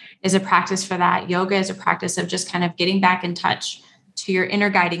is a practice for that. Yoga is a practice of just kind of getting back in touch to your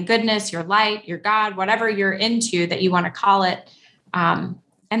inner guiding goodness, your light, your God, whatever you're into that you want to call it.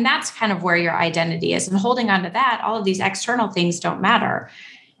 And that's kind of where your identity is. And holding on to that, all of these external things don't matter.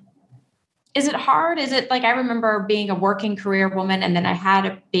 Is it hard? Is it like, I remember being a working career woman, and then I had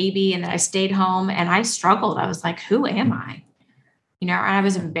a baby, and then I stayed home and I struggled. I was like, who am I? I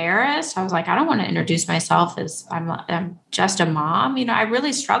was embarrassed. I was like, I don't want to introduce myself as I'm just a mom. I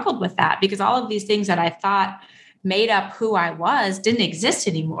really struggled with that, because all of these things that I thought made up who I was didn't exist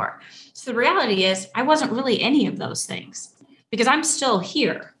anymore. So the reality is I wasn't really any of those things, because I'm still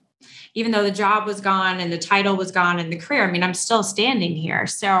here. Even though the job was gone and the title was gone and the career, I'm still standing here.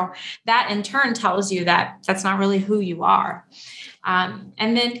 So that in turn tells you that that's not really who you are. And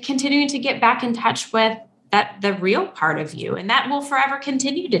then continuing to get back in touch with the real part of you, and that will forever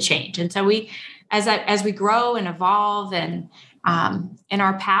continue to change. And so as we grow and evolve and in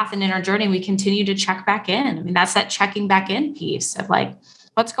our path and in our journey, we continue to check back in. That's that checking back in piece of like,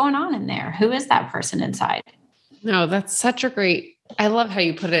 what's going on in there? Who is that person inside? No, that's such a great, I love how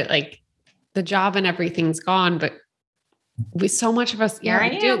you put it, like the job and everything's gone, but so much of us, we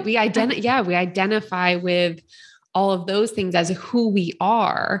identify with all of those things as who we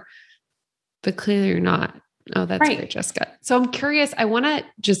are, but clearly you're not. Oh, that's right. Great, Jessica. So I'm curious, I want to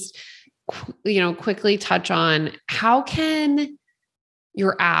just, quickly touch on how can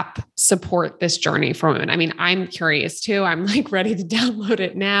your app support this journey for women? I'm curious too. I'm like ready to download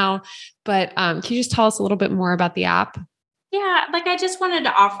it now, but can you just tell us a little bit more about the app? Yeah, like I just wanted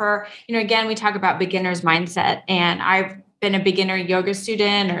to offer, again, we talk about beginner's mindset, and I've been a beginner yoga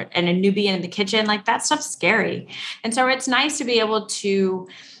student and a newbie in the kitchen. Like, that stuff's scary. And so it's nice to be able to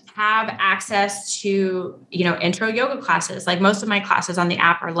have access to, intro yoga classes. Like, most of my classes on the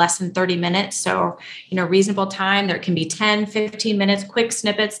app are less than 30 minutes. So, reasonable time. There can be 10, 15 minutes, quick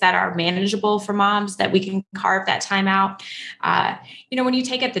snippets that are manageable for moms that we can carve that time out. When you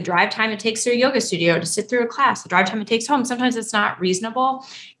take it, the drive time it takes to a yoga studio to sit through a class, the drive time it takes home, sometimes it's not reasonable.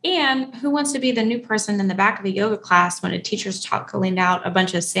 And who wants to be the new person in the back of a yoga class when a teacher's calling out a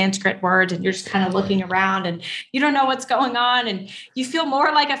bunch of Sanskrit words and you're just kind of looking around and you don't know what's going on and you feel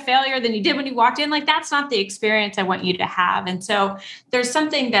more like a failure than you did when you walked in? Like, that's not the experience I want you to have. And so there's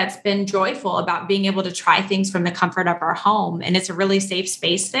something that's been joyful about being able to try things from the comfort of our home. And it's a really safe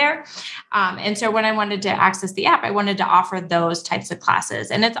space there. And so when I wanted to access the app, I wanted to offer those types of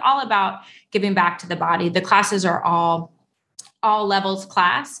classes. And it's all about giving back to the body. The classes are all levels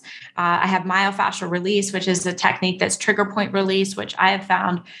class. I have myofascial release, which is a technique that's trigger point release, which I have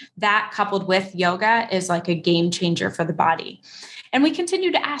found that coupled with yoga is like a game changer for the body. And we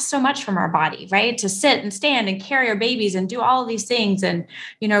continue to ask so much from our body, right? To sit and stand and carry our babies and do all of these things and,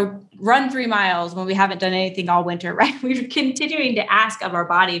 run 3 miles when we haven't done anything all winter, right? We're continuing to ask of our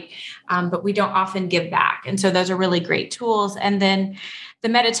body, but we don't often give back. And so those are really great tools. And then the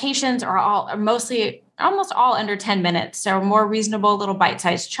meditations are almost all under 10 minutes. So more reasonable little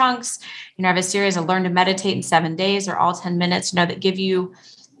bite-sized chunks. I have a series of Learn to Meditate in 7 days. They're all 10 minutes, that give you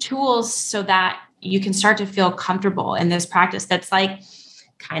tools so that you can start to feel comfortable in this practice that's like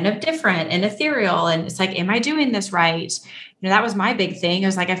kind of different and ethereal. And it's like, am I doing this right? That was my big thing. It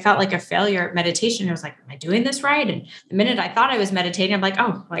was like, I felt like a failure at meditation. I was like, am I doing this right? And the minute I thought I was meditating, I'm like,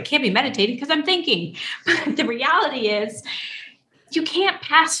 oh, well, I can't be meditating because I'm thinking. But the reality is, you can't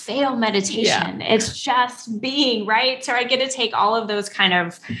pass fail meditation. Yeah. It's just being, right? So I get to take all of those kind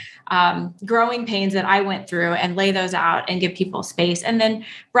of growing pains that I went through and lay those out and give people space. And then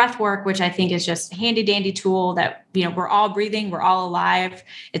breath work, which I think is just a handy dandy tool that, we're all breathing, we're all alive.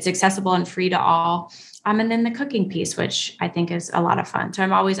 It's accessible and free to all. And then the cooking piece, which I think is a lot of fun. So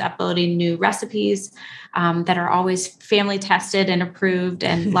I'm always uploading new recipes that are always family tested and approved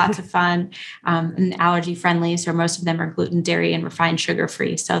and lots of fun and allergy friendly. So most of them are gluten, dairy, and refined sugar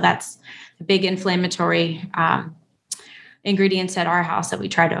free. So that's the big inflammatory ingredients at our house that we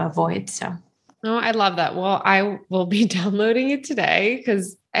try to avoid. So Oh, I love that. Well, I will be downloading it today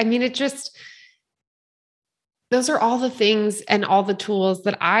because I mean, those are all the things and all the tools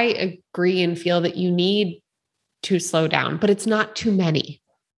that I agree and feel that you need to slow down, but it's not too many.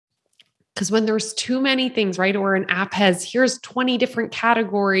 Because when there's too many things, right? Or an app has, here's 20 different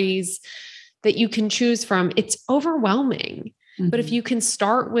categories that you can choose from, it's overwhelming. Mm-hmm. But if you can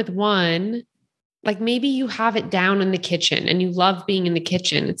start with one, like maybe you have it down in the kitchen and you love being in the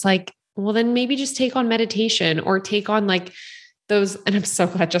kitchen. It's like, well, then maybe just take on meditation or take on like those. And I'm so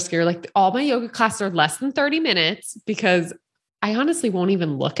glad, Jessica, you're like, all my yoga classes are less than 30 minutes because I honestly won't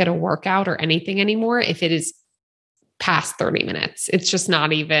even look at a workout or anything anymore if it is past 30 minutes. It's just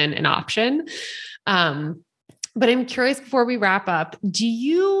not even an option. But I'm curious before we wrap up, do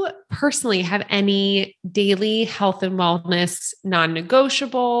you personally have any daily health and wellness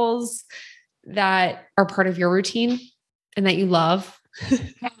non-negotiables that are part of your routine and that you love?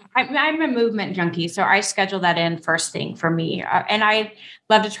 I'm a movement junkie, so I schedule that in first thing for me. And I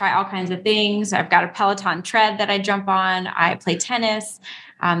love to try all kinds of things. I've got a Peloton tread that I jump on. I play tennis.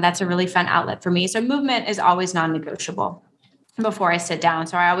 That's a really fun outlet for me. So movement is always non-negotiable before I sit down.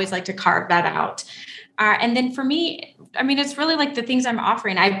 So I always like to carve that out. And then for me, I mean, it's really like the things I'm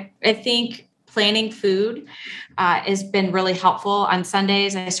offering. I think planning food has been really helpful. On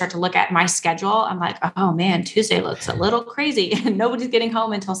Sundays, I start to look at my schedule. I'm like, oh man, Tuesday looks a little crazy and nobody's getting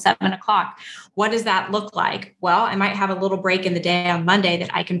home until 7:00. What does that look like? Well, I might have a little break in the day on Monday that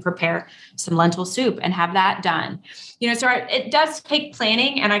I can prepare some lentil soup and have that done. So it does take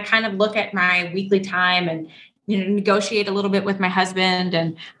planning, and I kind of look at my weekly time and negotiate a little bit with my husband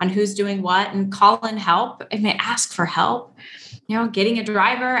and on who's doing what, and call in help and ask for help. Getting a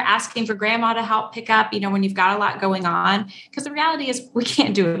driver, asking for grandma to help pick up, when you've got a lot going on, because the reality is we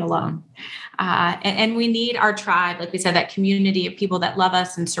can't do it alone. And we need our tribe, like we said, that community of people that love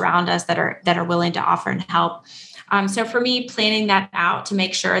us and surround us that are willing to offer and help. So for me, planning that out to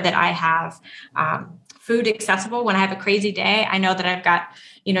make sure that I have food accessible when I have a crazy day. I know that I've got,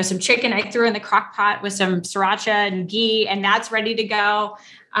 some chicken I threw in the crock pot with some sriracha and ghee, and that's ready to go.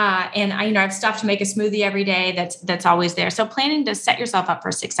 And I have stuff to make a smoothie every day that's always there. So planning to set yourself up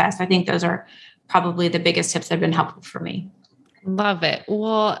for success. I think those are probably the biggest tips that have been helpful for me. Love it.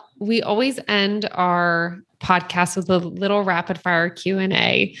 Well, we always end our podcast with a little rapid fire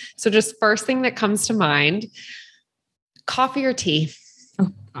Q&A. So just first thing that comes to mind, coffee or tea?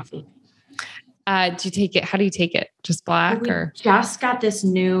 Oh, coffee. Do you take it? How do you take it? Just black or? Just got this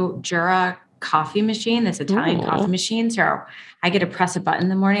new Jura coffee machine, this Italian coffee machine. So I get to press a button in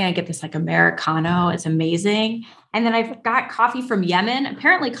the morning. I get this like Americano. It's amazing. And then I've got coffee from Yemen.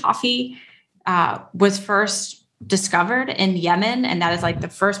 Apparently coffee was first discovered in Yemen. And that is like the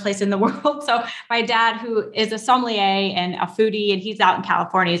first place in the world. So my dad, who is a sommelier and a foodie, and he's out in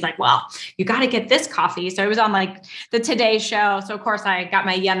California, he's like, well, you got to get this coffee. So it was on like the Today Show. So of course I got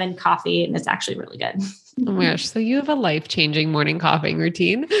my Yemen coffee, and it's actually really good. Oh my gosh. So you have a life-changing morning coffee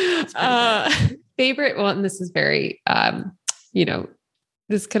routine. Favorite, well, and this is very,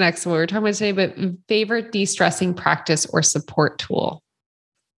 this connects to what we're talking about today, but favorite de-stressing practice or support tool?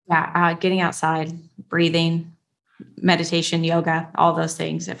 Yeah. Getting outside, breathing, meditation, yoga, all those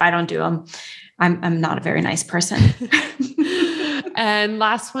things. If I don't do them, I'm not a very nice person. And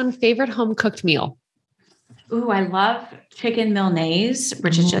last one, favorite home cooked meal. Ooh, I love chicken Milnaise,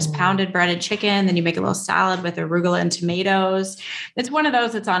 which is just pounded breaded chicken. Then you make a little salad with arugula and tomatoes. It's one of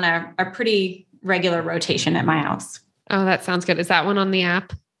those that's on a pretty regular rotation at my house. Oh, that sounds good. Is that one on the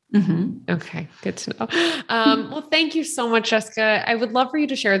app? Mm-hmm. Okay. Good to know. Well, thank you so much, Jessica. I would love for you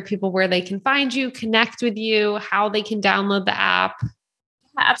to share with people where they can find you, connect with you, how they can download the app.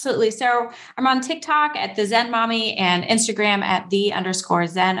 Absolutely. So I'm on TikTok at the Zen Mommy and Instagram at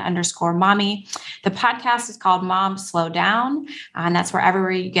 _Zen_Mommy. The podcast is called Mom Slow Down, and that's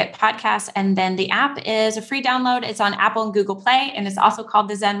wherever you get podcasts. And then the app is a free download. It's on Apple and Google Play, and it's also called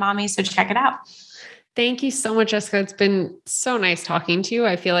the Zen Mommy. So check it out. Thank you so much, Jessica. It's been so nice talking to you.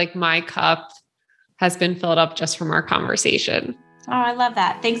 I feel like my cup has been filled up just from our conversation. Oh, I love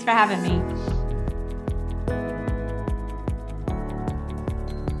that. Thanks for having me.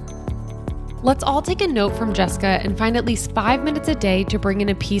 Let's all take a note from Jessica and find at least 5 minutes a day to bring in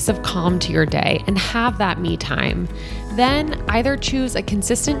a piece of calm to your day and have that me time. Then either choose a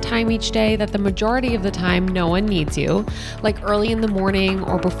consistent time each day that the majority of the time no one needs you, like early in the morning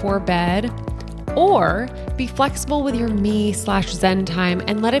or before bed, or be flexible with your me/Zen time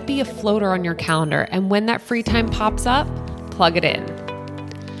and let it be a floater on your calendar. And when that free time pops up, plug it in.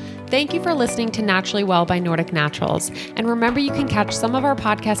 Thank you for listening to Naturally Well by Nordic Naturals. And remember, you can catch some of our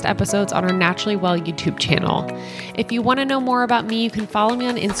podcast episodes on our Naturally Well YouTube channel. If you want to know more about me, you can follow me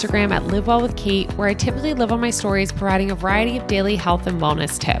on Instagram at Live Well with Kate, where I typically live on my stories providing a variety of daily health and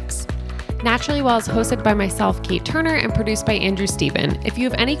wellness tips. Naturally Well is hosted by myself, Kate Turner, and produced by Andrew Stephen. If you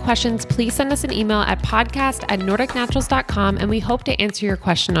have any questions, please send us an email at podcast@nordicnaturals.com, and we hope to answer your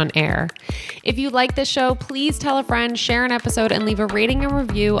question on air. If you like this show, please tell a friend, share an episode, and leave a rating and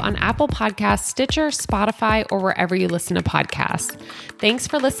review on Apple Podcasts, Stitcher, Spotify, or wherever you listen to podcasts. Thanks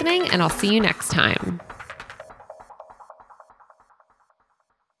for listening, and I'll see you next time.